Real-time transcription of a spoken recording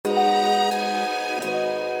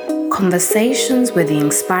Conversations with the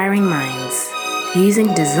inspiring minds, using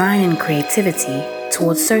design and creativity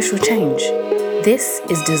towards social change. This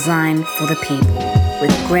is Design for the People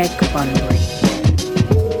with Greg Bunbury.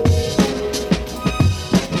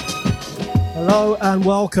 Hello and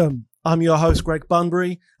welcome. I'm your host, Greg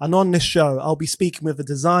Bunbury, and on this show, I'll be speaking with the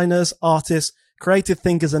designers, artists, creative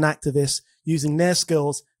thinkers, and activists using their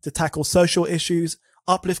skills to tackle social issues,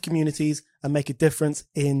 uplift communities, and make a difference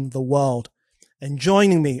in the world. And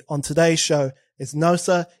joining me on today's show is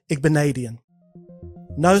Nosa Igbenedion.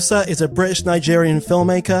 Nosa is a British-Nigerian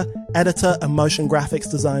filmmaker, editor, and motion graphics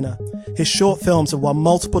designer. His short films have won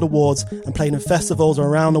multiple awards and played in festivals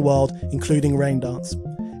around the world, including Raindance.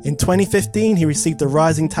 In 2015, he received the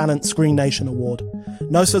Rising Talent Screen Nation Award.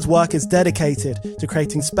 Nosa's work is dedicated to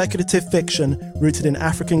creating speculative fiction rooted in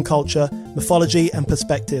African culture, mythology, and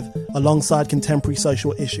perspective, alongside contemporary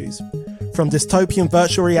social issues. From dystopian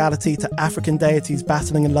virtual reality to African deities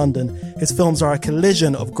battling in London, his films are a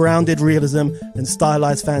collision of grounded realism and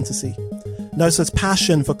stylized fantasy. Nosa's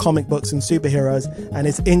passion for comic books and superheroes and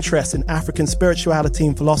his interest in African spirituality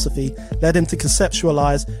and philosophy led him to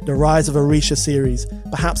conceptualize the Rise of Orisha series,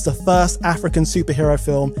 perhaps the first African superhero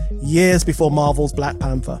film years before Marvel's Black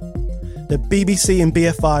Panther. The BBC and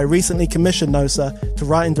BFI recently commissioned Nosa to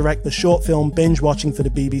write and direct the short film Binge Watching for the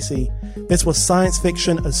BBC. This was science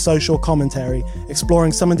fiction and social commentary,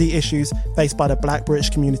 exploring some of the issues faced by the Black British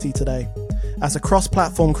community today. As a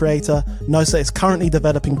cross-platform creator, Nosa is currently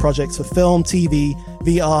developing projects for film, TV,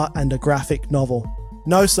 VR, and a graphic novel.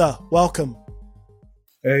 Nosa, welcome.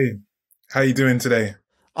 Hey, how you doing today?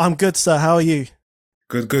 I'm good, sir. How are you?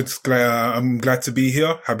 Good. I'm glad to be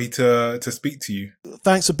here. Happy to speak to you.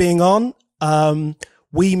 Thanks for being on.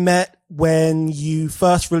 We met when you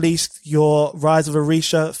first released your Rise of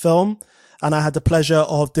Orisha film, and I had the pleasure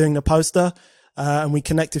of doing the poster, and we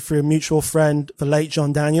connected through a mutual friend, the late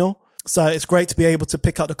John Daniel. So it's great to be able to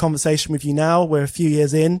pick up the conversation with you now. We're a few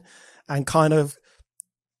years in and kind of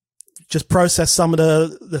just process some of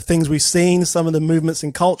the things we've seen, some of the movements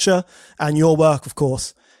in culture and your work, of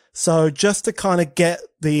course. So just to kind of get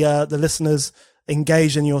the listeners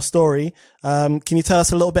engaged in your story, can you tell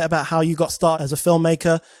us a little bit about how you got started as a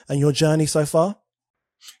filmmaker and your journey so far?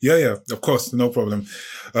 Yeah, of course. No problem.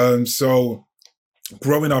 So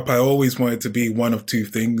growing up, I always wanted to be one of two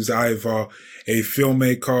things, either a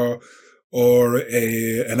filmmaker or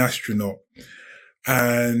an astronaut.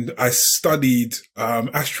 And I studied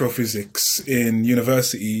astrophysics in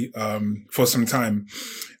university for some time.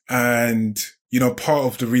 And, part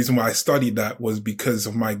of the reason why I studied that was because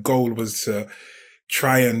of my goal was to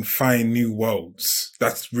try and find new worlds.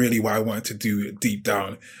 That's really what I wanted to do it deep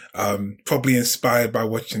down. Probably inspired by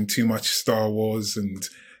watching too much Star Wars and,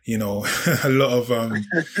 a lot of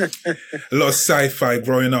sci-fi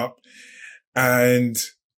growing up.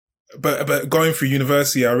 But going through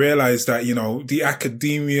university, I realized that, the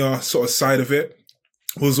academia sort of side of it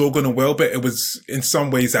was all going well, but it was in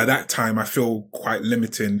some ways at that time, I feel quite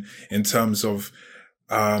limiting in terms of,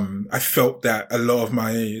 I felt that a lot of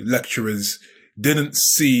my lecturers didn't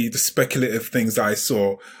see the speculative things that I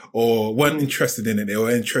saw or weren't interested in it. They were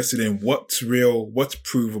interested in what's real, what's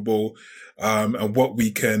provable, and what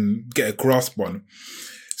we can get a grasp on.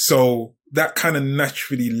 So that kind of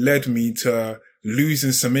naturally led me to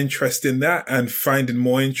losing some interest in that and finding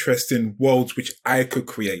more interest in worlds which I could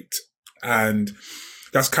create. And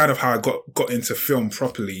that's kind of how I got into film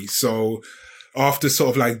properly. So after sort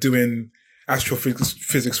of like doing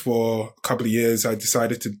astrophysics for a couple of years, I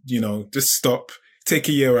decided to, just stop, take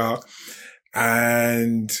a year out,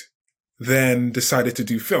 and then decided to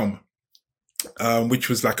do film, which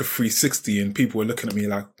was like a 360, and people were looking at me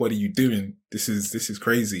like, what are you doing? This is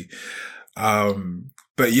crazy.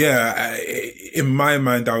 But yeah, in my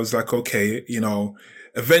mind, I was like, okay,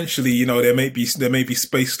 eventually, there may be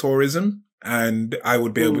space tourism and I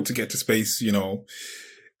would be able to get to space,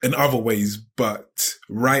 in other ways. But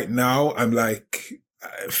right now I'm like,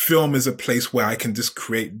 film is a place where I can just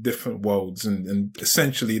create different worlds. And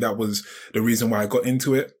essentially that was the reason why I got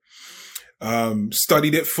into it.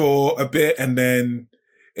 Studied it for a bit. And then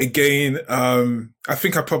again, I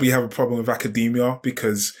think I probably have a problem with academia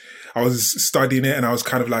because I was studying it and I was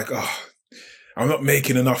kind of like, I'm not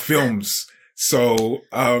making enough films. So,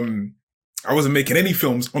 I wasn't making any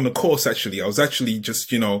films on the course, actually. I was actually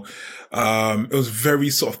just, it was very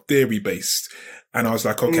sort of theory based. And I was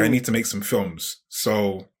like, okay, I need to make some films.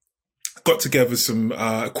 So got together some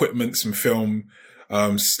equipment, some film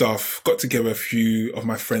stuff, got together a few of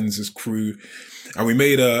my friends as crew. And we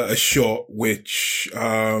made a short which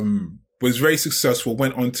was very successful,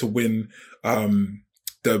 went on to win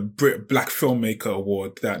the Brit Black Filmmaker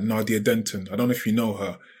Award that Nadia Denton, I don't know if you know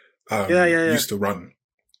her, Yeah. used to run.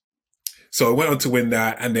 So I went on to win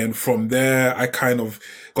that. And then from there, I kind of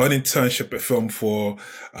got an internship at Film 4.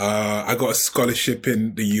 I got a scholarship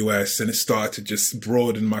in the US, and it started to just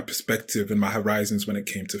broaden my perspective and my horizons when it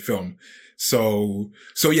came to film. So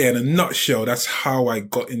yeah, in a nutshell, that's how I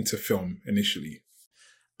got into film initially.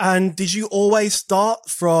 And did you always start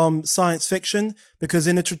from science fiction? Because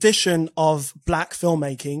in the tradition of Black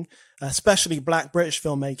filmmaking, especially Black British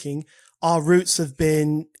filmmaking, our roots have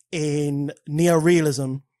been in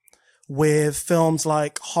neorealism, with films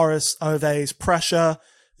like Horace Ove's Pressure,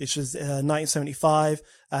 which was 1975,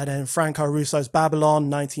 and then Franco Russo's Babylon,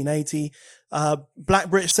 1980. Black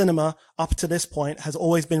British cinema up to this point has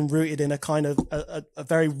always been rooted in a kind of a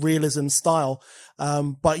very realism style.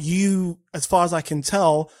 But you, as far as I can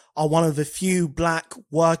tell, are one of the few Black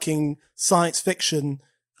working science fiction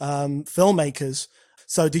filmmakers.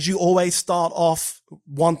 So did you always start off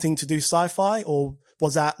wanting to do sci-fi, or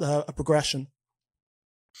was that a progression?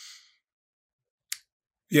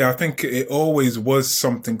 Yeah, I think it always was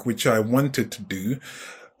something which I wanted to do.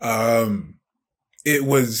 It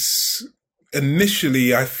was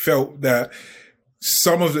initially, I felt that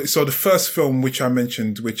so the first film which I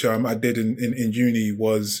mentioned, which I did in uni,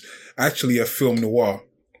 was actually a film noir.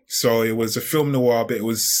 So it was a film noir, but it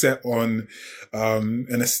was set on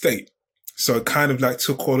an estate. So it kind of like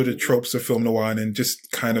took all of the tropes of film noir and then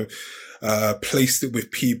just kind of placed it with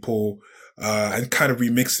people and kind of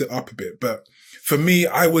remixed it up a bit. But for me,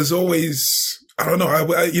 I was always, I don't know,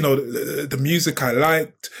 the music I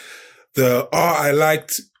liked, the art I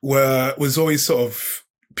liked was always sort of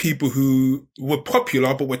people who were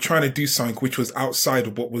popular, but were trying to do something which was outside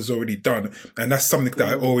of what was already done. And that's something that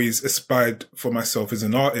I always aspired for myself as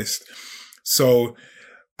an artist. So,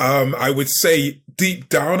 I would say deep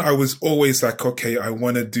down, I was always like, okay, I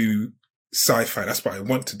want to do sci-fi. That's what I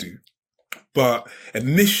want to do. But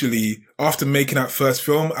initially, after making that first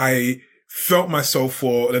film, I felt myself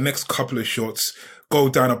for the next couple of shorts go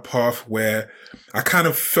down a path where I kind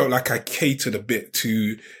of felt like I catered a bit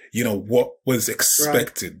to, what was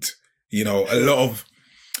expected. Right. A lot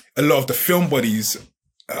of the film bodies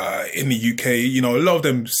in the UK, a lot of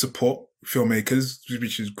them support filmmakers,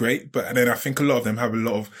 which is great. But then I think a lot of them have a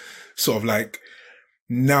lot of sort of like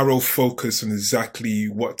narrow focus on exactly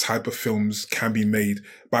what type of films can be made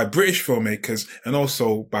by British filmmakers and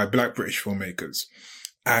also by Black British filmmakers.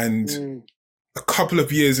 And a couple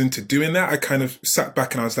of years into doing that, I kind of sat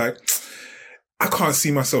back and I was like, I can't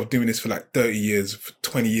see myself doing this for like 30 years, for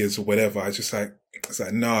 20 years or whatever. I was like,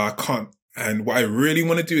 no, I can't. And what I really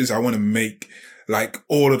want to do is I want to make like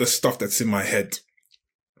all of the stuff that's in my head.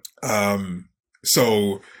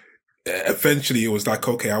 So eventually it was like,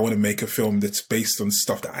 okay, I want to make a film that's based on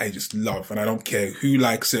stuff that I just love. And I don't care who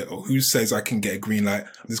likes it or who says I can get a green light.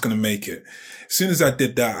 I'm just going to make it. As soon as I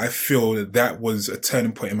did that, I feel that was a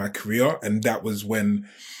turning point in my career. And that was when,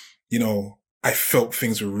 I felt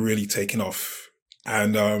things were really taking off.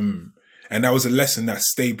 And that was a lesson that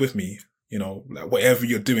stayed with me. Like whatever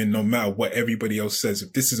you're doing, no matter what everybody else says,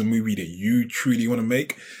 if this is a movie that you truly want to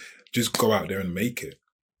make, just go out there and make it.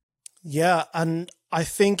 Yeah. And I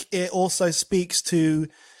think it also speaks to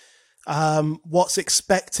what's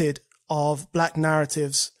expected of Black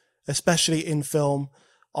narratives, especially in film,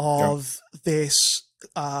 of this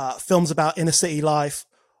films about inner city life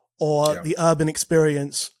or the urban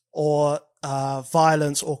experience or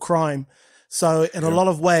violence or crime. So in a lot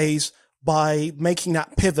of ways, by making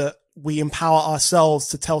that pivot, we empower ourselves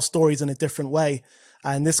to tell stories in a different way.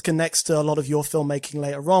 And this connects to a lot of your filmmaking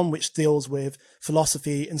later on, which deals with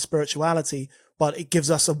philosophy and spirituality, but it gives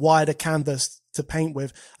us a wider canvas to paint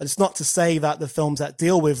with. And it's not to say that the films that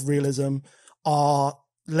deal with realism are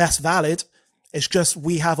less valid. It's just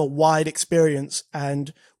we have a wide experience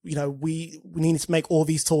and, we need to make all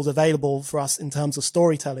these tools available for us in terms of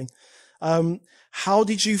storytelling. How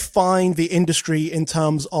did you find the industry in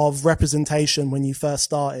terms of representation when you first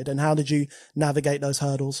started, and how did you navigate those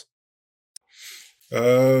hurdles?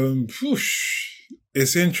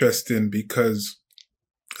 It's interesting because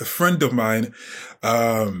a friend of mine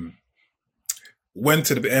went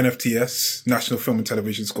to the NFTS, National Film and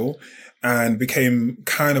Television School, and became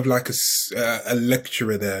kind of like a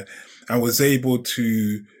lecturer there, and was able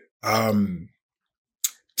to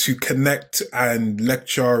connect and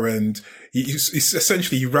lecture. And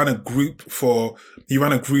he ran a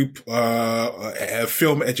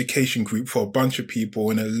film education group for a bunch of people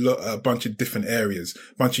in a bunch of different areas,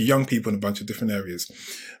 a bunch of young people in a bunch of different areas,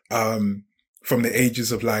 from the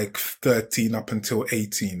ages of like 13 up until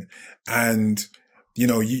 18. And,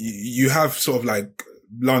 you have sort of like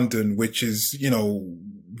London, which is,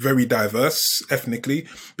 very diverse ethnically,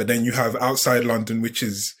 but then you have outside London, which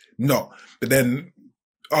is not. But then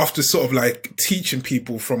after sort of like teaching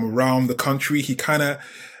people from around the country, he kind of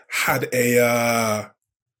had an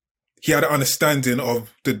understanding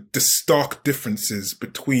of the stark differences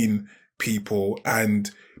between people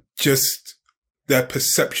and just their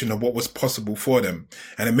perception of what was possible for them.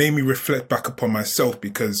 And it made me reflect back upon myself,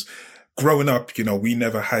 because growing up, you know, we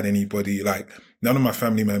never had anybody, like none of my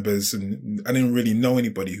family members, and I didn't really know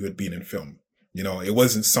anybody who had been in film. You know, it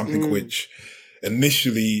wasn't something which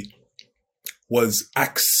initially was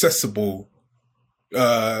accessible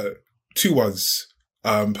to us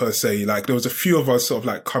per se. Like there was a few of us sort of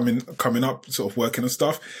like coming up, sort of working and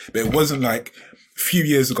stuff, but it wasn't like a few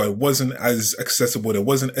years ago, it wasn't as accessible. There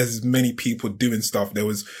wasn't as many people doing stuff. There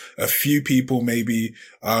was a few people, maybe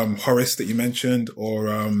Horace that you mentioned, or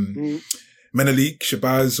Menelik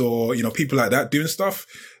Shabazz, or, you know, people like that doing stuff.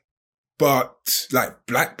 But like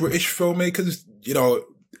Black British filmmakers, you know,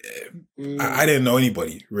 I didn't know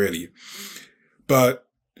anybody really. But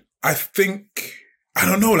I think, I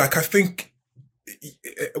don't know, like I think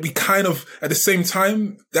we kind of, at the same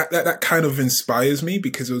time, that kind of inspires me,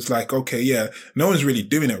 because it was like, okay, yeah, no one's really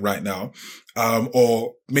doing it right now.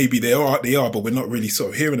 Or maybe they are, but we're not really sort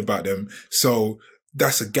of hearing about them. So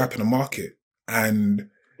that's a gap in the market. And,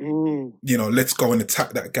 you know, let's go and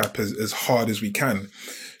attack that gap as hard as we can.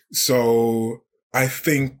 So I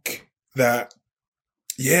think that,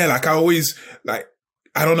 yeah, like I always, like,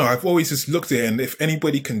 I don't know, I've always just looked at it, and if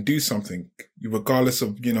anybody can do something, regardless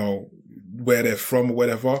of, you know, where they're from or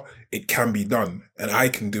whatever, it can be done, and I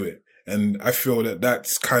can do it. And I feel that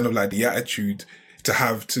that's kind of like the attitude to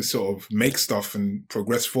have to sort of make stuff and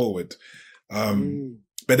progress forward.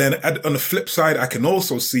 But then on the flip side, I can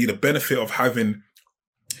also see the benefit of having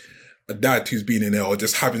a dad who's been in there, or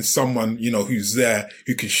just having someone, you know, who's there,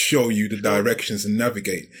 who can show you the directions and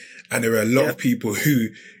navigate. And there are a lot of people who,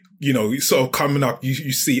 you know, sort of coming up, you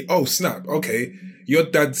see, oh snap, okay, your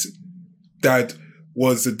dad's dad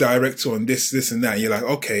was the director on this and that. And you're like,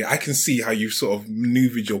 okay, I can see how you sort of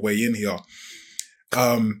maneuvered your way in here.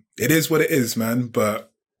 It is what it is, man.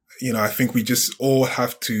 But, you know, I think we just all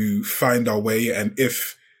have to find our way. And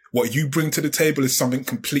if what you bring to the table is something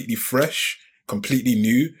completely fresh, completely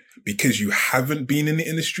new, because you haven't been in the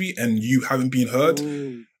industry and you haven't been heard,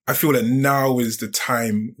 I feel that now is the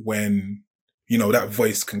time when, you know, that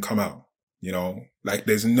voice can come out, you know, like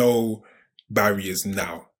there's no barriers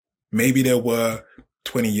now. Maybe there were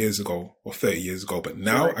 20 years ago or 30 years ago, but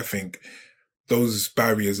now I think those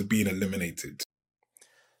barriers are being eliminated.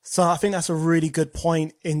 So I think that's a really good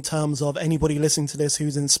point in terms of anybody listening to this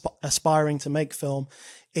who's aspiring to make film,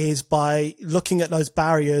 is by looking at those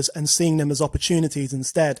barriers and seeing them as opportunities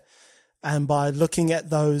instead. And by looking at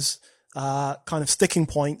those kind of sticking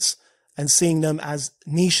points and seeing them as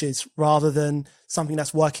niches rather than something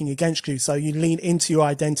that's working against you. So you lean into your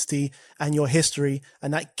identity and your history,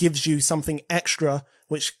 and that gives you something extra,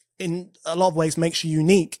 which in a lot of ways makes you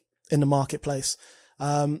unique in the marketplace.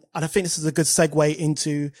 And I think this is a good segue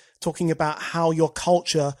into talking about how your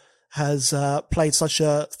culture has played such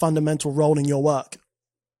a fundamental role in your work.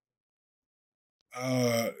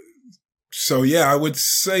 So yeah, I would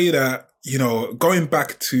say that, you know, going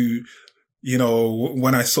back to, you know,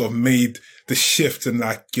 when I sort of made the shift and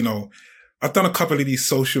like, you know, I've done a couple of these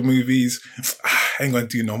social movies. I ain't going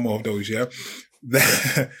to do no more of those. Yeah.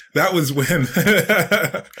 That was when,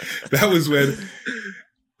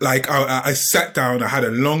 like I sat down, I had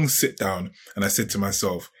a long sit down, and I said to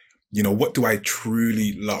myself, you know, what do I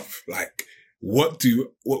truly love? Like, what,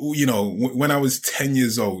 you know, when I was 10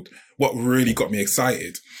 years old, what really got me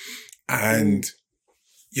excited? And,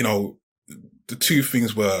 you know, the two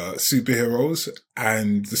things were superheroes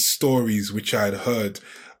and the stories which I had heard,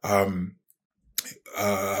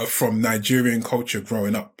 from Nigerian culture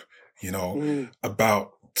growing up, you know,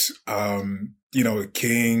 about, you know, the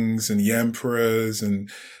kings and the emperors and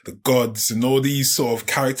the gods and all these sort of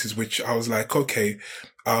characters, which I was like, okay,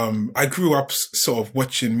 I grew up sort of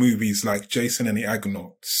watching movies like Jason and the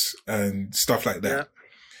Argonauts and stuff like that.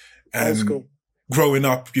 Yeah. And cool. Growing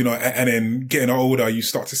up, you know, and then getting older, you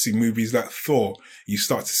start to see movies like Thor. You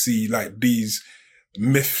start to see like these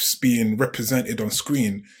myths being represented on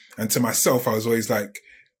screen. And to myself, I was always like,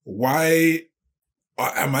 why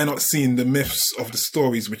am I not seeing the myths of the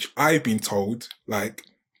stories which I've been told, like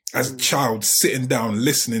as a child, sitting down,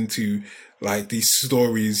 listening to like these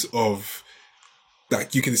stories of,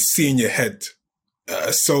 like, you can see in your head,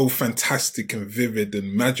 so fantastic and vivid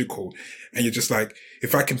and magical. And you're just like,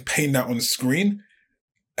 if I can paint that on the screen,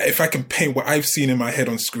 if I can paint what I've seen in my head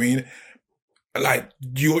on screen, like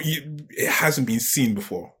it hasn't been seen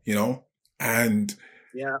before, you know? And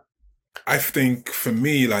I think for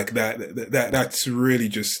me, like that's really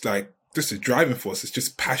just like just a driving force. It's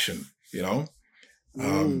just passion, you know.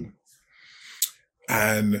 Mm.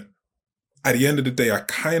 And at the end of the day, I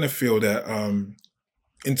kind of feel that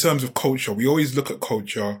in terms of culture, we always look at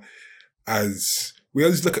culture and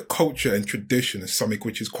tradition as something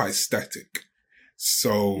which is quite static.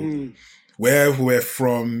 So wherever we're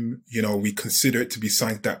from, you know, we consider it to be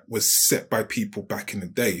something that was set by people back in the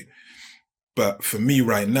day. But for me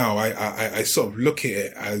right now, I sort of look at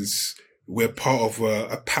it as we're part of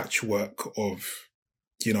a patchwork of,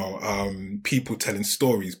 you know, people telling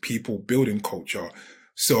stories, people building culture.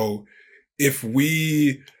 So if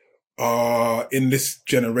we are in this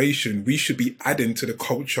generation, we should be adding to the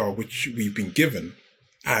culture which we've been given,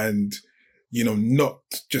 and, you know, not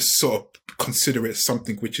just sort of consider it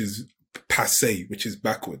something which is passé, which is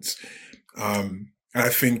backwards. And I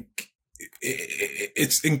think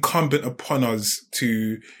it's incumbent upon us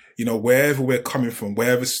to, you know, wherever we're coming from,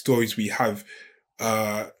 wherever stories we have,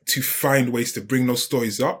 to find ways to bring those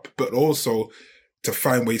stories up, but also to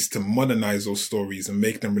find ways to modernize those stories and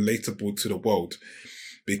make them relatable to the world.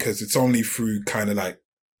 Because it's only through kind of like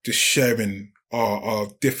just sharing our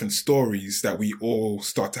different stories that we all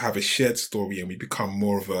start to have a shared story and we become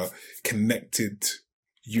more of a connected,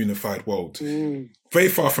 unified world. Very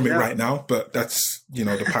far from it right now, but that's, you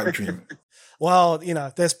know, the pipe dream. Well, you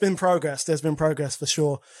know, there's been progress for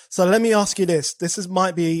sure. So let me ask you this.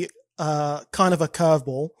 Might be kind of a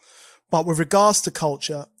curveball, but with regards to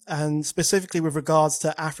culture, and specifically with regards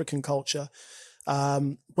to African culture,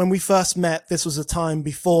 when we first met, this was a time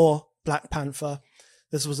before Black Panther.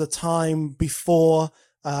 This was a time before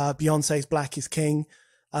Beyonce's Black is King.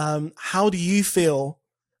 How do you feel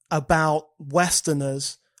about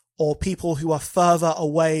Westerners or people who are further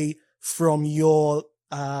away from your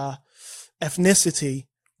ethnicity,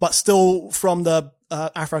 but still from the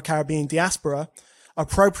Afro-Caribbean diaspora,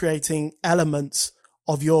 appropriating elements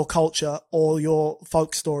of your culture or your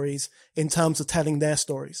folk stories in terms of telling their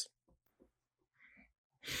stories?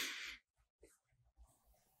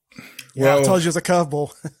 Yeah, I told you it was a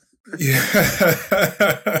curveball. Yeah.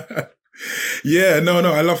 Yeah, no,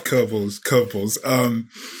 I love curveballs.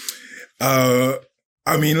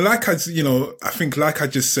 I mean, like I think like I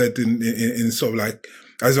just said in sort of like,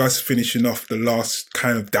 as I was finishing off the last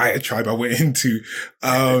kind of diatribe I went into,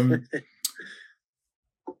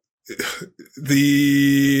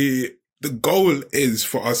 the goal is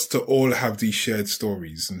for us to all have these shared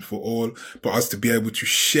stories and for us to be able to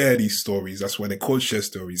share these stories. That's why they're called shared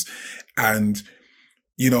stories. And,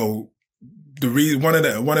 you know, one of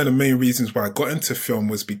the main reasons why I got into film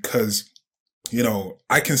was because, you know,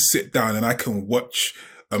 I can sit down and I can watch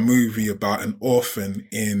a movie about an orphan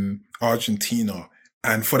in Argentina.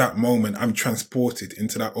 And for that moment, I'm transported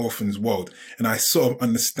into that orphan's world. And I sort of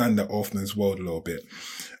understand that orphan's world a little bit.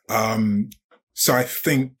 So I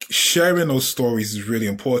think sharing those stories is really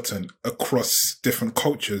important across different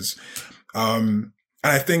cultures. And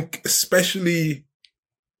I think especially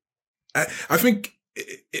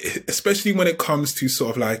when it comes to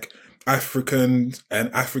sort of like Africans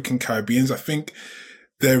and African Caribbeans, I think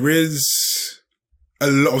there is a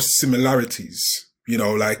lot of similarities, you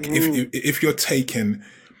know, like if you're taking,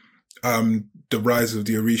 the rise of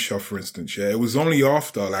the Orisha, for instance, yeah, it was only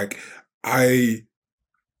after like I,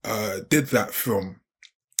 did that film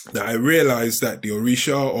that I realized that the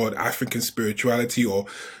Orisha or the African spirituality or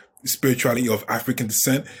spirituality of African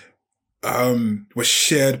descent, was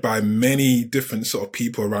shared by many different sort of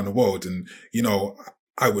people around the world. And, you know,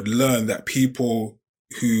 I would learn that people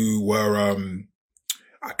who were,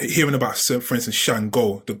 hearing about, for instance,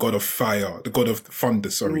 Shango, the god of fire, the god of thunder,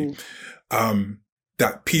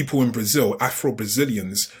 that people in Brazil,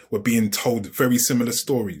 Afro-Brazilians, were being told very similar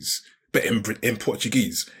stories, but in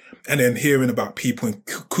Portuguese. And then hearing about people in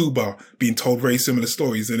Cuba being told very similar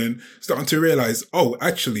stories, and then starting to realize, oh,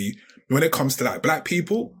 actually, when it comes to like Black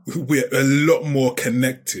people, we're a lot more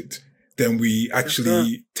connected than we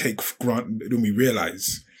actually take for granted, than we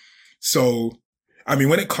realize. So, I mean,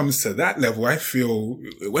 when it comes to that level, I feel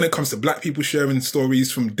when it comes to Black people sharing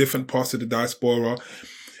stories from different parts of the diaspora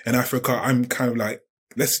in Africa, I'm kind of like,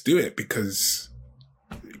 let's do it because,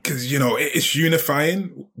 you know, it's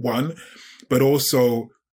unifying, one, but also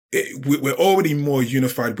we're already more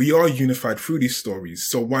unified. We are unified through these stories.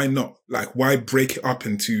 So why not? Like, why break it up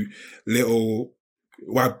into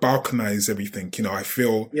why balkanize everything? You know, I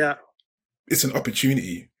feel it's an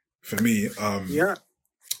opportunity for me.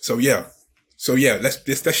 So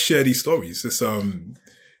let's share these stories. Let's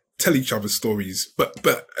tell each other stories.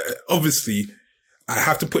 But obviously, I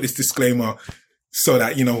have to put this disclaimer so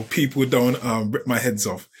that, you know, people don't rip my heads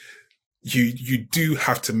off. you do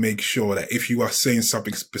have to make sure that if you are saying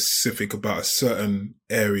something specific about a certain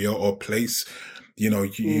area or place,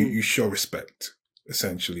 you show respect,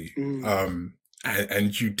 essentially.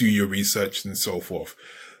 And you do your research and so forth.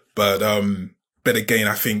 But again,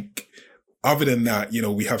 I think other than that,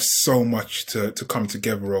 we have so much to come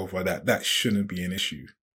together over that shouldn't be an issue.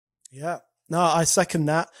 Yeah. No, I second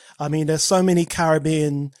that. I mean, there's so many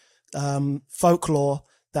Caribbean folklore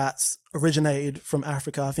that's originated from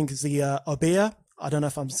Africa. I think it's the Obeah. I don't know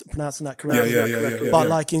if I'm pronouncing that correctly. Yeah. But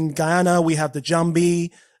like in Guyana, we have the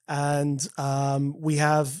Jambi, and we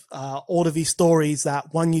have all of these stories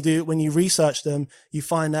that when you research them, you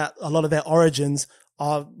find that a lot of their origins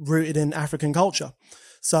are rooted in African culture.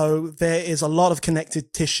 So there is a lot of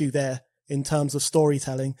connected tissue there in terms of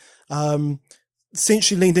storytelling.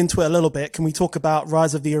 Since you leaned into it a little bit, can we talk about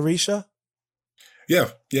Rise of the Orisha? Yeah,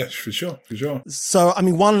 for sure. So, I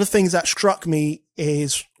mean, one of the things that struck me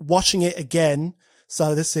is watching it again.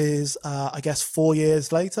 So this is, I guess, 4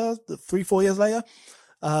 years later, 3-4 years later,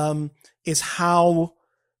 is how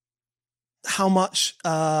much,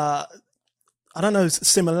 I don't know,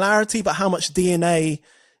 similarity, but how much DNA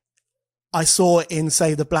I saw in,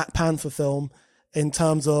 say, the Black Panther film in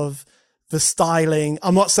terms of the styling.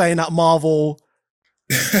 I'm not saying that Marvel,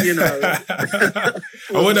 I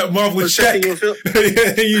want that Marvel check.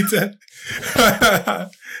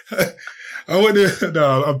 I want to.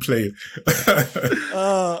 No, I'm playing.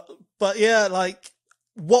 But yeah, like,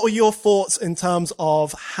 what were your thoughts in terms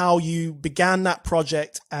of how you began that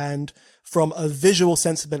project and from a visual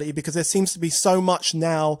sensibility? Because there seems to be so much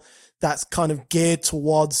now that's kind of geared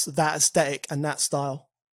towards that aesthetic and that style.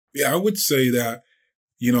 Yeah, I would say that,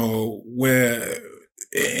 where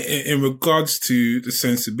in regards to the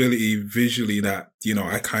sensibility visually that,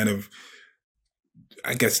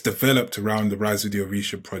 I guess developed around the Rise of the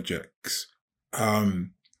Orisha projects,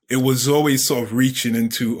 it was always sort of reaching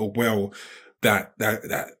into a well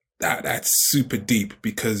that's super deep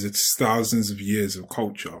because it's thousands of years of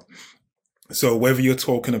culture. So whether you're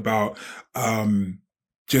talking about,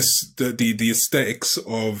 just the aesthetics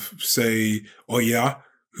of, say, Oya,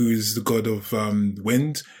 who's the god of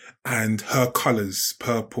wind, and her colors,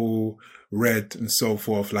 purple, red, and so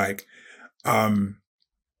forth. Like,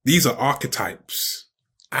 these are archetypes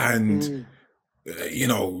and,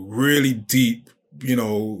 really deep,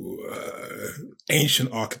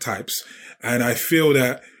 ancient archetypes. And I feel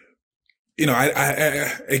that,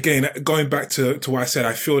 I again, going back to what I said,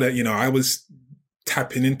 I feel that, I was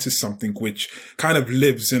tapping into something which kind of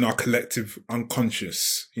lives in our collective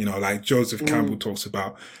unconscious, like Joseph Campbell talks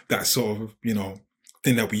about that sort of,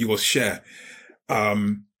 thing that we all share.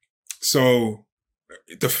 So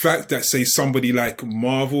the fact that, say, somebody like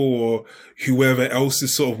Marvel or whoever else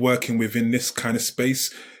is sort of working within this kind of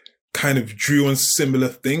space kind of drew on similar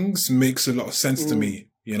things makes a lot of sense to me,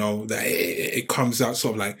 that it comes out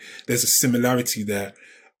sort of like there's a similarity there.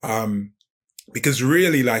 Because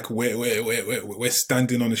really, like, we're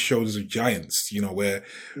standing on the shoulders of giants, we're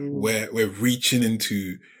reaching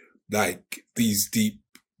into like this deep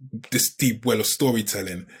well of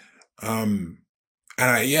storytelling. For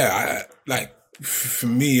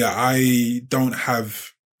me, I don't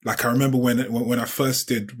have, like, I remember when I first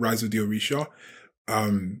did Rise of the Orisha,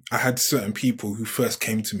 I had certain people who first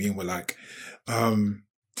came to me and were like, bro,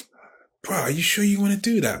 are you sure you want to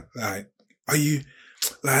do that? Like, are you,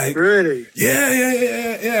 like, really?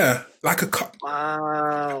 Yeah. Like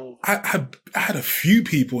wow. I had a few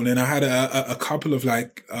people, and then I had a couple of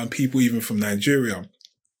like people even from Nigeria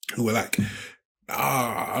who were like,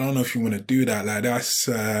 I don't know if you want to do that. Like, that's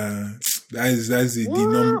the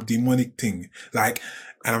demonic thing. Like,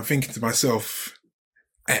 and I'm thinking to myself,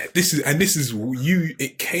 this is you.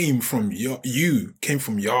 It came from y'all.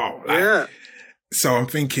 Like, yeah. So I'm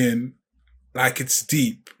thinking, like, it's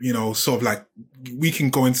deep, sort of like, we can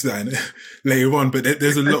go into that later on, but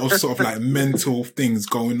there's a lot of sort of like mental things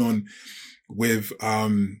going on with,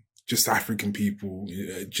 just African people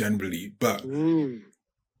generally. But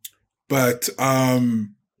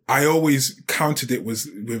I always countered it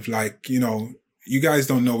with like, you guys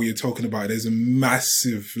don't know what you're talking about. There's a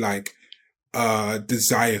massive, like,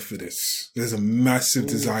 desire for this. There's a massive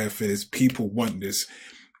desire for this. People want this,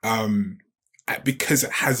 because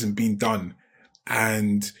it hasn't been done.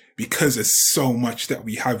 And because there's so much that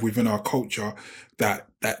we have within our culture that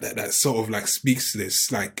sort of like speaks to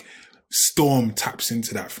this, like Storm taps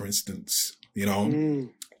into that, for instance,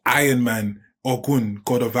 Iron Man, Ogun,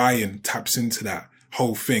 God of Iron, taps into that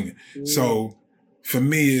whole thing. So for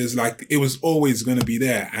me, it's like, it was always going to be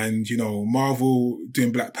there. And, Marvel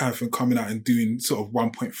doing Black Panther and coming out and doing sort of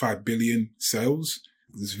 1.5 billion sales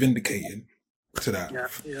is vindicating. to that Cool.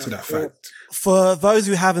 fact. For those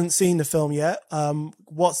who haven't seen the film yet, can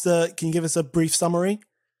you give us a brief summary?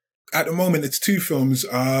 At the moment, it's two films.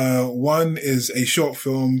 One is a short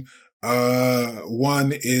film.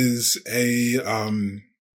 One is a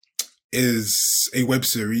web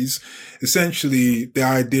series. Essentially, the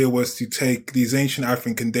idea was to take these ancient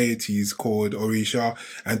African deities called Orisha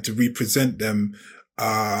and to represent them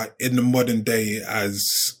in the modern day as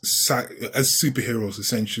superheroes,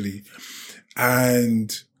 essentially. And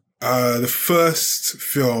the first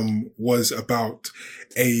film was about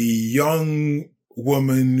a young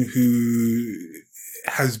woman who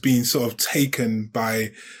has been sort of taken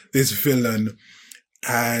by this villain.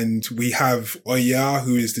 And we have Oya,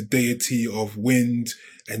 who is the deity of wind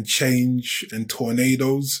and change and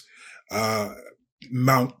tornadoes.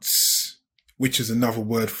 Mounts, which is another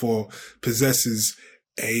word for possesses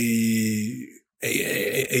a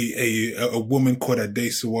woman called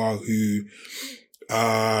Adesuwa who,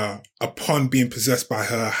 upon being possessed by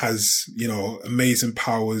her, has, amazing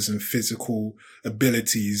powers and physical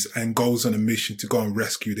abilities and goes on a mission to go and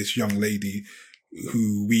rescue this young lady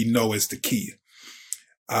who we know as the key.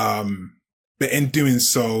 But in doing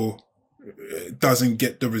so, doesn't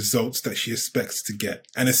get the results that she expects to get.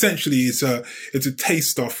 And essentially it's a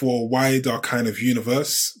taster for a wider kind of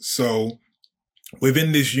universe. So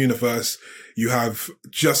within this universe, you have,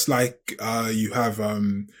 just like, you have,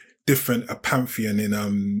 different, a pantheon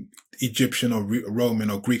in, Egyptian or Roman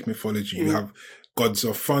or Greek mythology. You have gods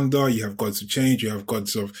of thunder, you have gods of change, you have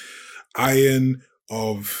gods of iron,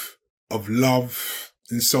 of love,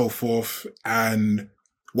 and so forth. And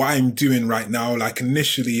what I'm doing right now, like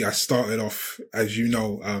initially I started off, as you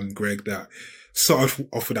know, Greg, that started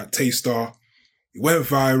off with that taster, went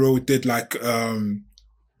viral, did like,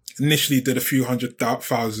 initially did a few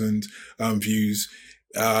 100,000 views.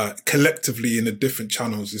 Collectively in the different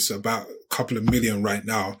channels, it's about a couple of million right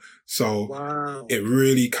now. So Wow. it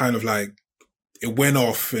really kind of like, it went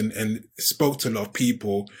off and spoke to a lot of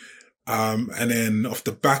people. And then off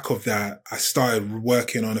the back of that, I started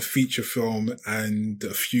working on a feature film and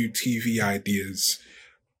a few TV ideas,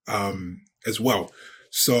 as well.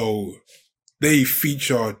 So they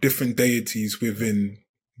feature different deities within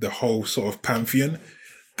the whole sort of pantheon.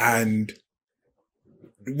 And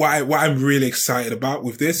what I'm really excited about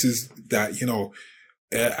with this is that,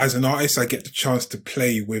 as an artist, I get the chance to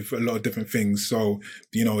play with a lot of different things. So,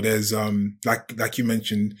 there's, like I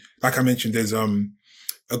mentioned, there's, a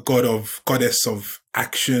goddess of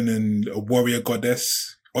action and a warrior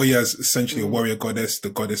goddess. Oya's essentially a warrior goddess, the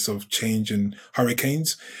goddess of change and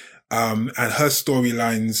hurricanes. And her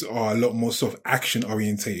storylines are a lot more sort of action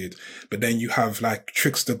orientated. But then you have like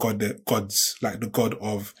trickster gods, like the god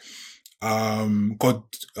of, called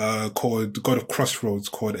God of Crossroads,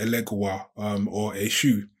 called Elegua, or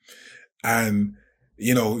Eshu. And,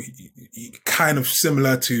 kind of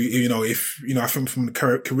similar to, I think from the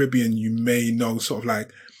Caribbean, you may know sort of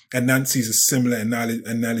like, Anansi is a similar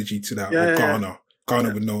analogy to that, or Ghana.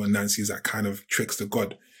 Ghana would know Anansi is that kind of trickster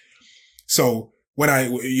god. So when I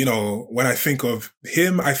think of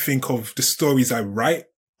him, I think of the stories I write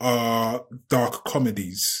are dark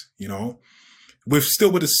comedies, with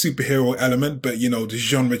a superhero element, but the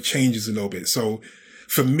genre changes a little bit. So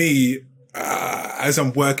for me, as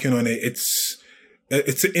I'm working on it, it's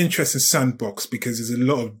an interesting sandbox because there's a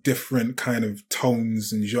lot of different kind of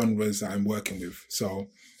tones and genres that I'm working with. So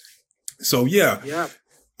yeah.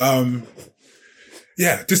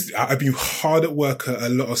 Just I've been hard at work at a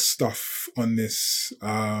lot of stuff on this,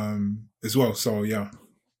 as well. So yeah.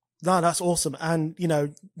 No, that's awesome. And,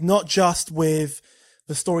 not just with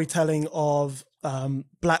the storytelling of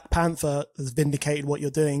Black Panther has vindicated what you're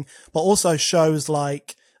doing, but also shows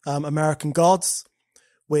like American Gods,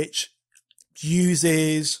 which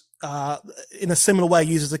uses, in a similar way,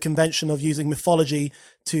 uses the convention of using mythology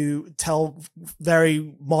to tell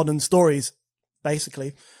very modern stories,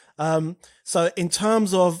 basically. So in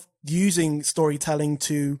terms of using storytelling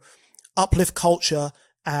to uplift culture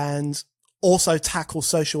and also tackle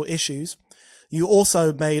social issues, you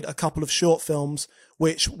also made a couple of short films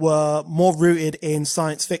which were more rooted in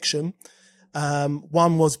science fiction.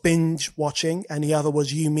 One was Binge Watching and the other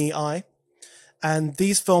was You, Me, I. And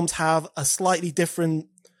these films have a slightly different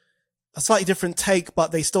take,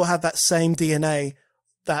 but they still have that same DNA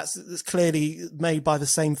that's clearly made by the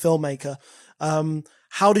same filmmaker.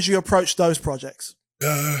 How did you approach those projects?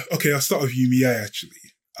 Okay, I'll start with You, Me, I actually.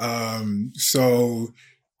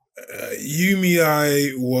 You, Me, I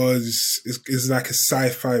is like a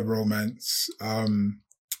sci-fi romance.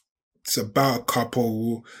 It's about a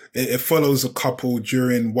couple. It follows a couple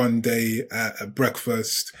during one day at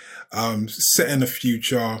breakfast, set in the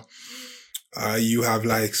future. You have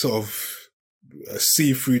like sort of a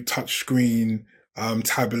see-through touchscreen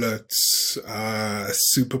tablets,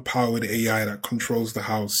 super powered AI that controls the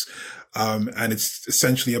house. And it's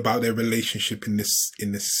essentially about their relationship in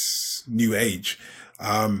this new age.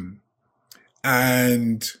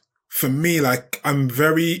 And for me, like, I'm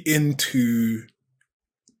very into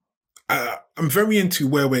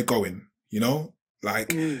where we're going, you know,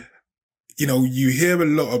 like, you know, you hear a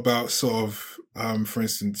lot about sort of, for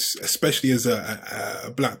instance, especially as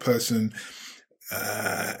a black person,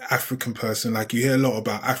 African person, like, you hear a lot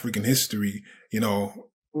about African history, you know,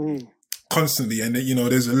 constantly. And, you know,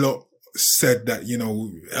 there's a lot said that, you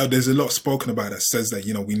know, there's a lot spoken about that says that,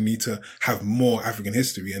 you know, we need to have more African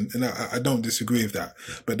history. And I don't disagree with that.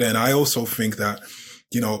 But then I also think that,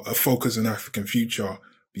 you know, a focus on African future,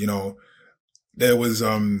 you know, there's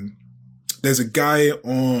a guy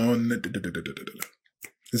on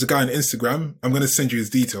Instagram. I'm going to send you his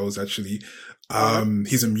details, actually.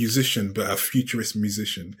 He's a musician, but a futurist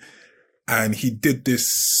musician. And he did this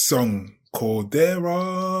song called There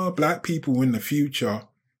Are Black People in the Future.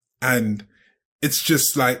 And it's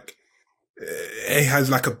just like, it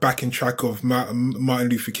has like a backing track of Martin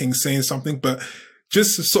Luther King saying something, but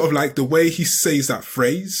just sort of like the way he says that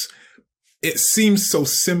phrase, it seems so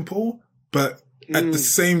simple, but at the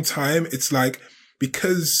same time, it's like,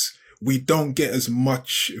 because we don't get as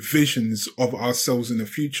much visions of ourselves in the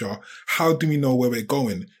future, how do we know where we're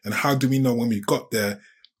going? And how do we know when we got there,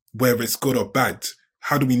 whether it's good or bad?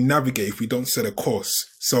 How do we navigate if we don't set a course?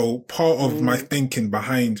 So part of my thinking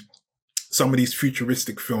behind some of these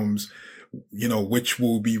futuristic films, you know, which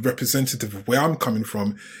will be representative of where I'm coming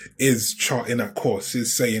from, is charting that course,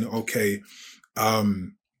 is saying, okay,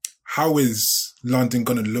 how is London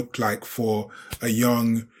going to look like for a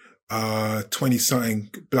young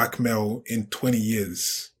 20-something black male in 20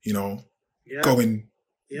 years, you know, going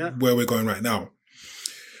where we're going right now?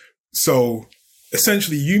 So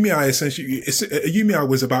essentially, Yumi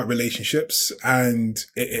was about relationships, and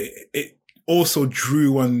it also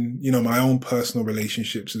drew on, you know, my own personal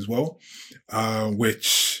relationships as well,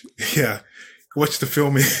 which, watch the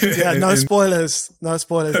film. No spoilers. No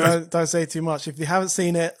spoilers. Don't say too much. If you haven't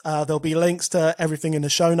seen it, there'll be links to everything in the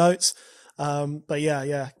show notes. But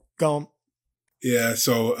go on. Yeah,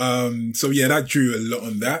 so that drew a lot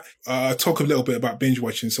on that. Talk a little bit about binge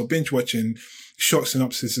watching. So binge watching, short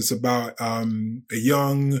synopsis, is about a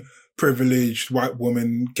young, privileged white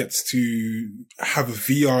woman gets to have a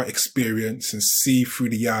VR experience and see through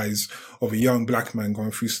the eyes of a young black man going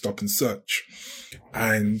through stop and search.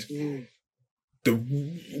 And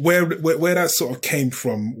where that sort of came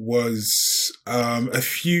from was a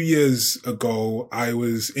few years ago, I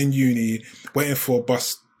was in uni waiting for a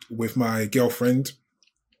bus with my girlfriend.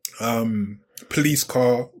 Police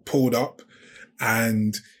car pulled up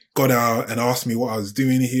and got out and asked me what I was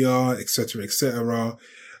doing here, etc., etc.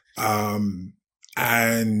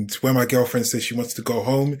 And when my girlfriend said she wants to go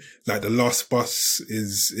home, like the last bus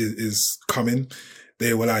is coming,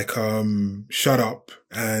 they were like, shut up.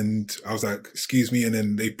 And I was like, excuse me. And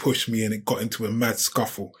then they pushed me and it got into a mad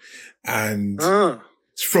scuffle, and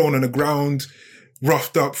it's thrown on the ground,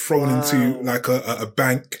 roughed up, thrown into like a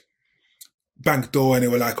bank door. And they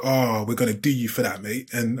were like, oh, we're going to do you for that, mate.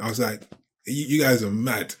 And I was like, you guys are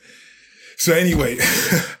mad. So anyway.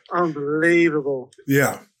 Unbelievable.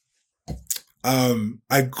 Yeah.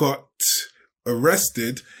 I got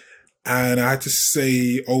arrested and I had to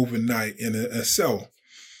stay overnight in a cell.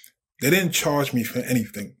 They didn't charge me for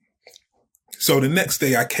anything. So the next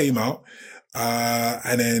day I came out,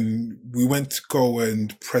 and then we went to go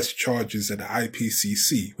and press charges at the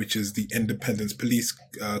IPCC, which is the Independent Police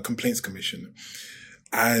Complaints Commission.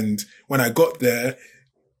 And when I got there,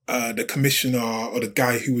 the commissioner or the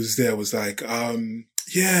guy who was there was like,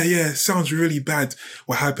 yeah, sounds really bad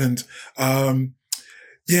what happened.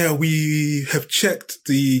 We have checked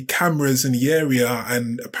the cameras in the area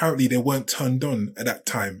and apparently they weren't turned on at that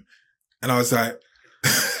time. And I was like,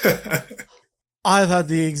 I've had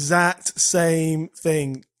the exact same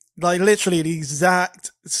thing, like literally the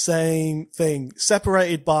exact same thing,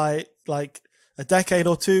 separated by like a decade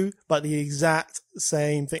or two, but the exact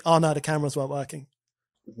same thing. Oh no, the cameras weren't working.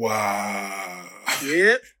 Wow.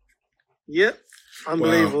 Yep.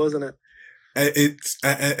 Unbelievable, wow. Isn't it?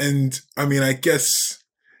 And I mean, I guess,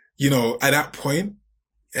 you know, at that point,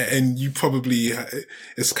 and you probably,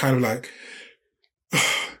 it's kind of like,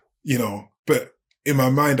 you know, but in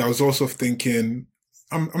my mind, I was also thinking,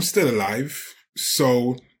 I'm still alive.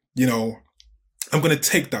 So, you know, I'm going to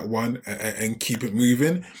take that one and keep it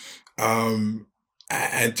moving. And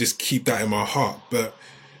just keep that in my heart. But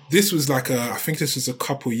this was like I think this was a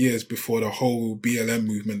couple years before the whole BLM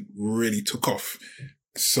movement really took off.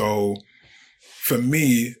 So for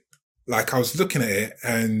me, like I was looking at it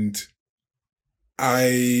and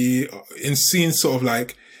in seeing sort of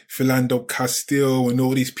like Philando Castile and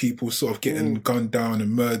all these people sort of getting gunned down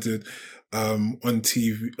and murdered, on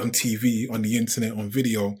TV, on the internet, on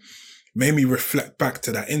video, made me reflect back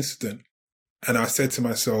to that incident. And I said to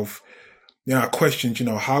myself, I questioned,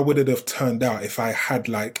 how would it have turned out if I had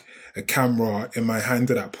like a camera in my hand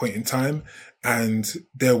at that point in time and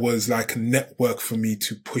there was like a network for me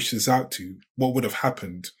to push this out to? What would have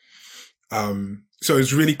happened? So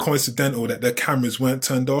it's really coincidental that the cameras weren't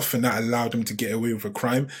turned off and that allowed them to get away with a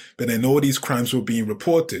crime. But then all these crimes were being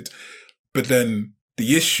reported. But then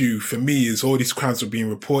the issue for me is all these crimes were being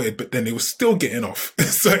reported, but then they were still getting off.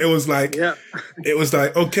 So it was like,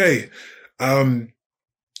 okay,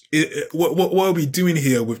 what are we doing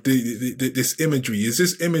here with this imagery? Is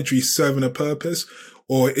this imagery serving a purpose,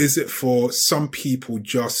 or is it for some people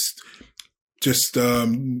just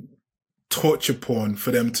torture porn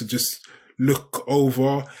for them to just look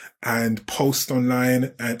over and post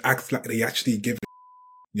online and act like they actually give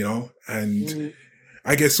a and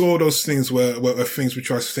I guess all those things were things which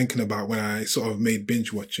I was thinking about when I sort of made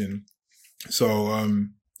binge watching. So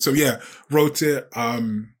yeah, wrote it.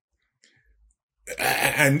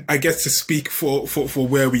 And I guess to speak for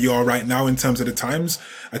where we are right now in terms of the times,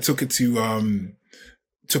 I took it to the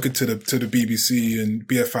BBC and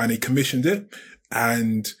BFI, and they commissioned it.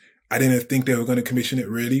 And I didn't think they were going to commission it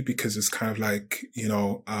really, because it's kind of like,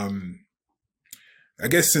 I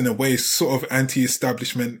guess in a way sort of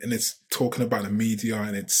anti-establishment, and it's talking about the media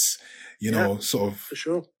and it's, sort of for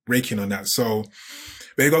sure raking on that. So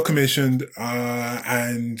they got commissioned, it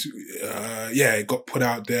got put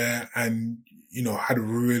out there and, had a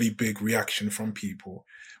really big reaction from people.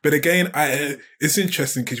 But again, it's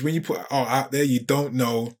interesting because when you put art out there, you don't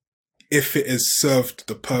know if it has served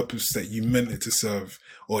the purpose that you meant it to serve,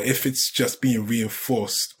 or if it's just being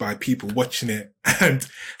reinforced by people watching it and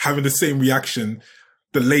having the same reaction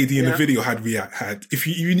the lady in the video had. If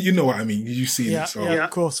you know what I mean, you see it. So. Yeah,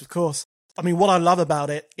 of course. I mean, what I love about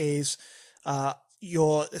it is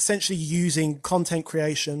you're essentially using content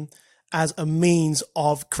creation as a means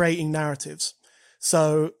of creating narratives.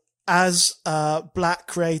 So as Black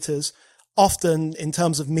creators, often in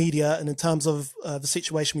terms of media and in terms of the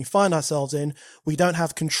situation we find ourselves in, we don't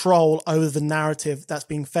have control over the narrative that's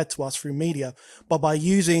being fed to us through media. But by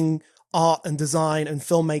using art and design and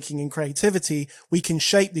filmmaking and creativity, we can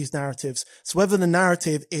shape these narratives. So whether the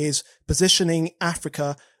narrative is positioning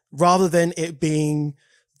Africa, rather than it being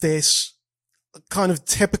this kind of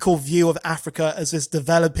typical view of Africa as this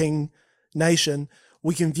developing nation,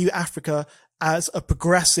 we can view Africa as a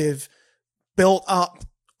progressive, built up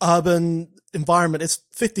urban environment. It's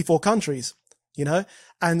 54 countries,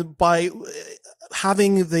 and by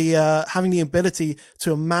having the ability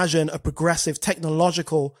to imagine a progressive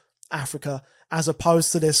technological Africa as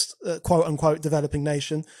opposed to this quote unquote developing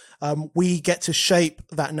nation, we get to shape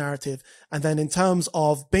that narrative. And then in terms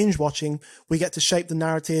of binge watching, we get to shape the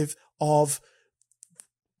narrative of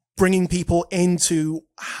bringing people into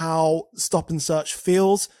how Stop and Search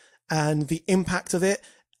feels and the impact of it,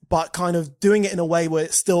 but kind of doing it in a way where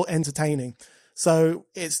it's still entertaining. So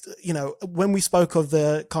it's, when we spoke of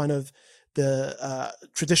the kind of the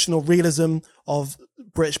traditional realism of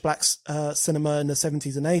British Black cinema in the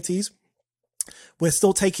 70s and 80s, we're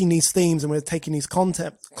still taking these themes and we're taking these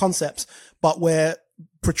concepts, but we're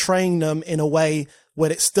portraying them in a way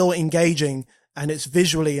where it's still engaging and it's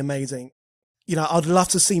visually amazing. I'd love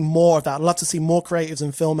to see more of that. I'd love to see more creatives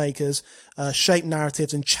and filmmakers shape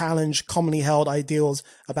narratives and challenge commonly held ideals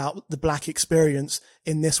about the Black experience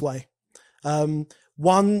in this way.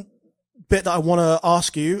 One bit that I want to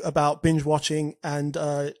ask you about binge watching and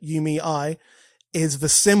I is the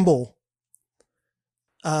symbol.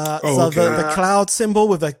 The cloud symbol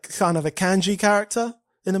with a kind of a kanji character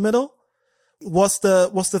in the middle. What's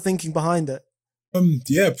the thinking behind it?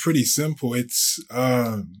 Pretty simple. It's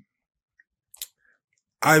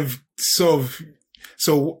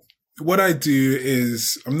so what I do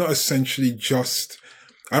is I'm not essentially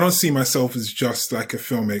I don't see myself as just like a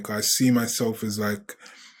filmmaker. I see myself as like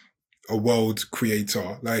a world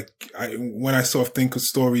creator. Like when I sort of think of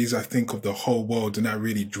stories, I think of the whole world, and that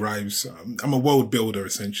really drives. I'm a world builder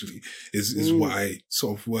essentially. Is what I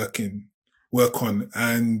sort of work on,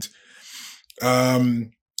 and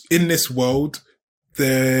in this world,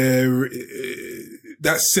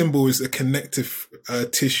 that symbol is a connective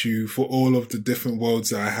tissue for all of the different worlds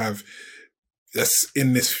that I have. That's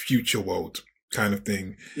in this future world kind of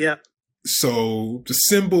thing. Yeah. So the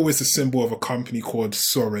symbol is a symbol of a company called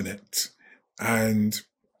Sorinet. And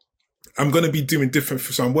I'm going to be doing different.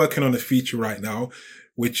 So I'm working on a feature right now,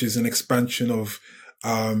 which is an expansion of,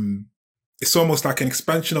 it's almost like an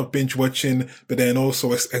expansion of binge watching, but then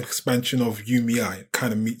also an expansion of Yumiya. It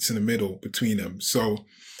kind of meets in the middle between them. So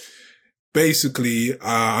basically,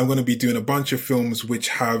 I'm going to be doing a bunch of films which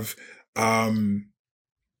have,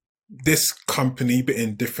 this company, but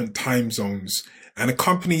in different time zones. And a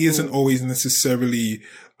company isn't always necessarily,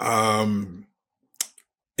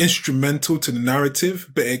 instrumental to the narrative,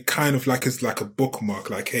 but it kind of like is like a bookmark,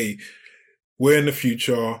 like, hey, we're in the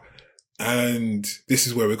future and this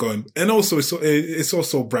is where we're going. And also it's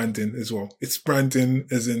also branding as well. It's branding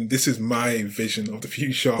as in, this is my vision of the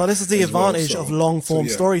future. But this is the advantage of long form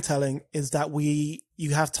storytelling, is that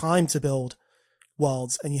you have time to build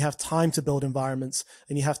worlds, and you have time to build environments,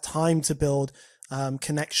 and you have time to build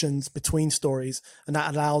connections between stories. And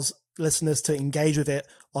that allows listeners to engage with it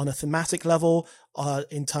on a thematic level,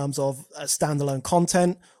 in terms of standalone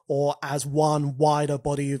content, or as one wider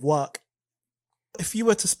body of work. If you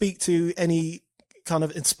were to speak to any kind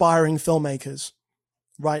of inspiring filmmakers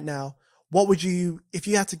right now, what would you, if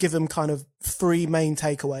you had to give them kind of 3 main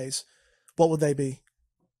takeaways, what would they be?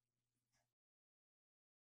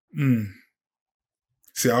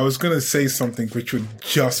 See, I was going to say something which would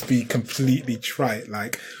just be completely trite,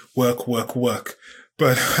 like work.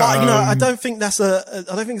 But I don't think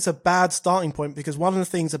it's a bad starting point, because one of the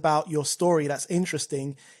things about your story that's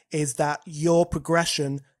interesting is that your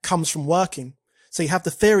progression comes from working. So you have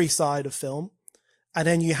the theory side of film, and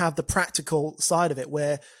then you have the practical side of it,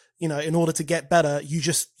 where, in order to get better, you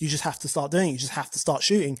just have to start doing it. You just have to start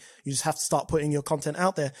shooting. You just have to start putting your content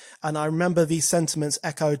out there. And I remember these sentiments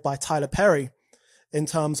echoed by Tyler Perry, in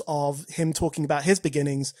terms of him talking about his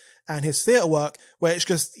beginnings and his theater work, where it's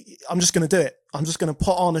just, I'm just going to do it. I'm just going to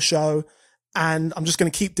put on a show, and I'm just going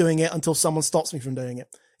to keep doing it until someone stops me from doing it.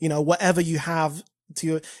 Whatever you have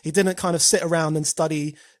to, he didn't kind of sit around and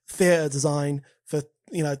study theater design for,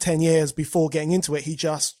 10 years before getting into it. He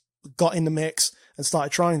just got in the mix and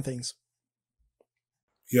started trying things.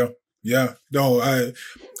 Yeah. No, I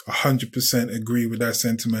 100% agree with that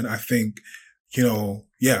sentiment. I think,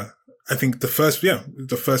 I think the first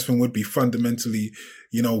thing would be fundamentally,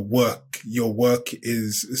 work. Your work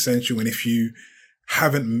is essential. And if you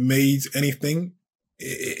haven't made anything,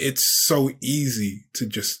 it's so easy to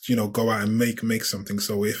just, go out and make something.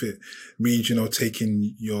 So if it means,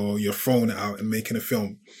 taking your phone out and making a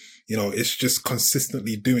film, it's just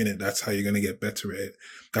consistently doing it. That's how you're going to get better at it.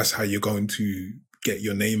 That's how you're going to get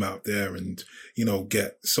your name out there and,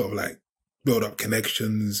 get sort of like, build up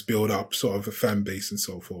connections, build up sort of a fan base and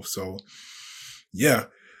so forth. So yeah.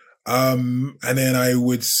 And then I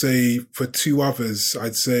would say for 2 others,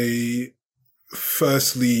 I'd say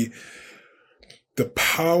firstly, the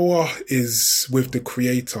power is with the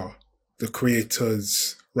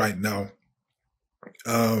creators right now.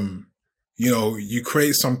 You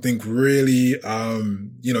create something really,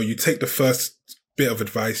 you take the first bit of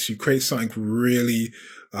advice, you create something really,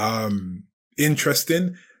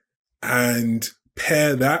 interesting, and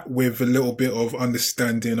pair that with a little bit of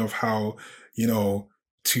understanding of how,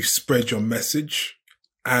 to spread your message.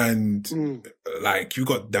 And like, you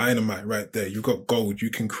got dynamite right there. You got gold.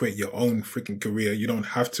 You can create your own freaking career. You don't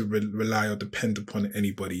have to rely or depend upon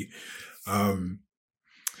anybody. And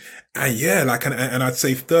I'd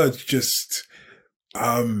say third, just,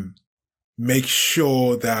 make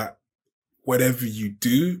sure that whatever you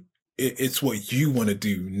do, it's what you want to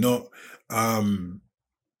do, not,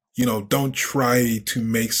 don't try to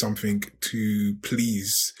make something to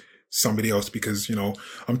please somebody else, because,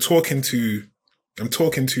 I'm talking to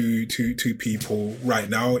people right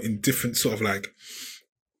now in different sort of like,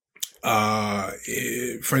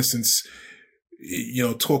 for instance,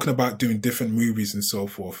 talking about doing different movies and so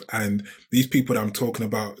forth. And these people that I'm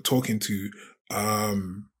talking to,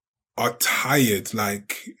 are tired,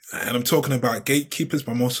 like, and I'm talking about gatekeepers,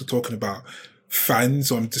 but I'm also talking about fans.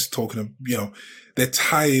 Or I'm just talking, they're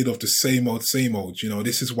tired of the same old.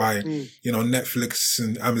 This is why, Netflix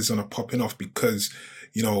and Amazon are popping off, because,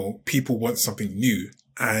 people want something new.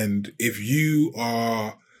 And if you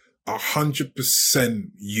are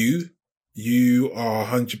 100% you are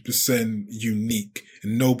 100% unique,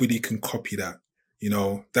 and nobody can copy that.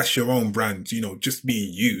 That's your own brand, just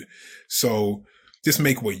being you. So just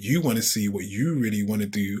make what you want to see, what you really want to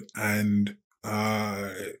do. And,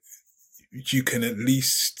 you can at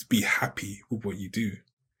least be happy with what you do,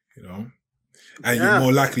 and you're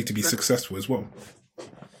more likely to be successful as well.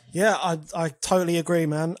 Yeah, I totally agree,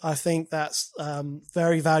 man. I think that's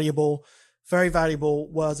very valuable very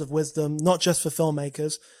valuable words of wisdom, not just for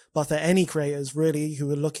filmmakers, but for any creators really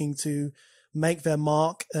who are looking to make their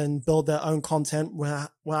mark and build their own content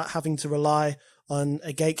without having to rely on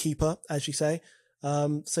a gatekeeper, as you say.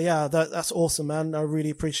 So yeah, that's awesome, man. I really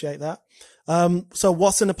appreciate that. So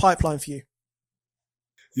what's in the pipeline for you?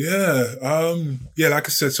 Yeah. Like I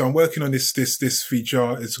said, so I'm working on this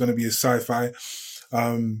feature. It's going to be a sci-fi.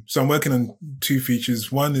 So I'm working on two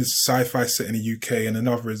features. One is sci-fi set in the UK and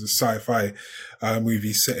another is a sci-fi,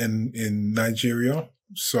 movie set in Nigeria.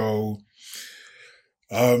 So,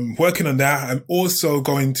 working on that. I'm also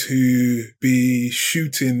going to be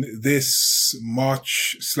shooting this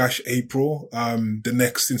March/April, the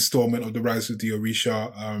next installment of the Rise of the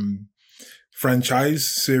Orisha, franchise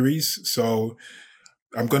series. So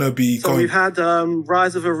I'm going to be we've had,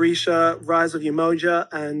 Rise of Orisha, Rise of Yemoja,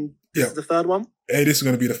 and this is the third one? Hey, this is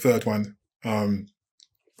going to be the third one.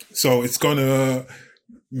 So it's going to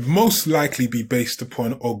most likely be based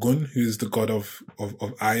upon Ogun, who is the god of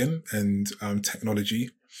iron and technology,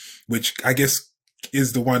 which I guess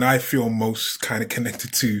is the one I feel most kind of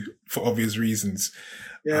connected to for obvious reasons.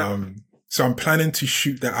 Yeah. So I'm planning to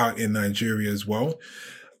shoot that out in Nigeria as well.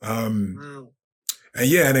 Wow.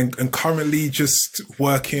 And currently just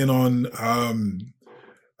working on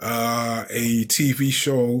a TV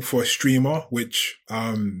show for a streamer, which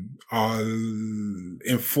I'll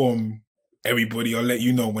inform everybody. I'll let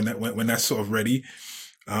you know when that's sort of ready.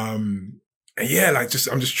 I'm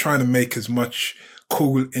just trying to make as much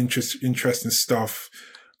cool, interesting stuff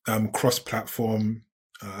cross-platform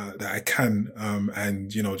that I can, and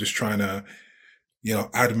just trying to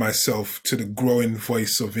add myself to the growing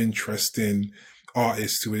voice of interesting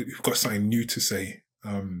artists who've got something new to say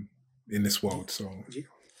in this world. So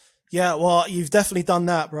yeah, well, you've definitely done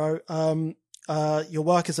that, bro. Your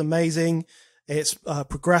work is amazing. It's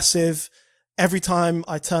progressive. Every time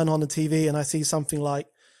I turn on the TV and I see something like,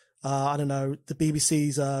 I don't know, the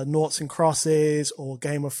BBC's Noughts and Crosses or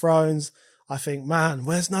Game of Thrones, I think, man,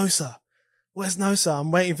 where's Nosa? Where's Nosa?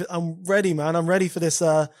 I'm ready, man. I'm ready for this.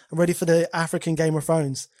 I'm ready for the African Game of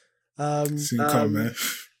Thrones. Soon come, man.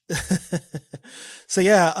 So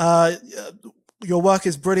yeah, your work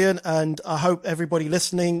is brilliant, and I hope everybody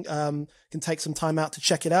listening can take some time out to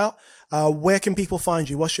check it out. Where can people find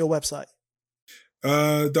you? What's your website?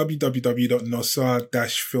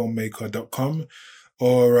 www.nosa-filmmaker.com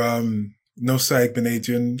or Nosa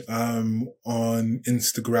Egbenadian on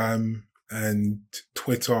Instagram and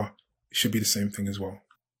Twitter. It should be the same thing as well.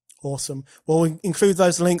 Awesome. Well, we'll include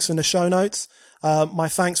those links in the show notes. My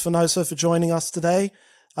thanks for Nosa for joining us today.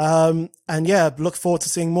 And yeah, look forward to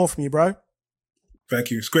seeing more from you, bro.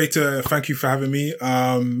 Thank you. It's great to thank you for having me.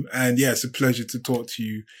 And yeah, it's a pleasure to talk to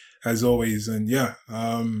you as always. And yeah,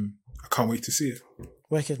 I can't wait to see it.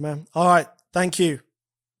 Wicked, man. All right. Thank you.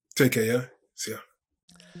 Take care. Yeah. See ya.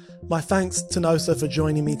 My thanks to Nosa for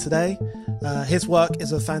joining me today. His work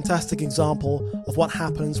is a fantastic example of what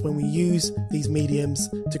happens when we use these mediums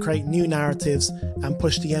to create new narratives and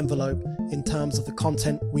push the envelope in terms of the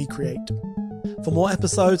content we create. For more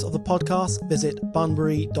episodes of the podcast, visit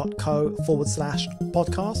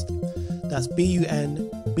bunbury.co/podcast. That's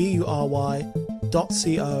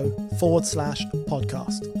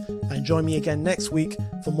bunbury.co/podcast. And join me again next week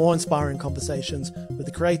for more inspiring conversations with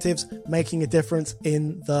the creatives making a difference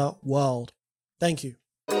in the world. Thank you.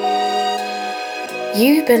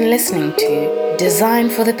 You've been listening to Design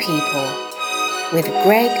for the People with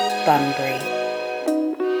Greg Bunbury.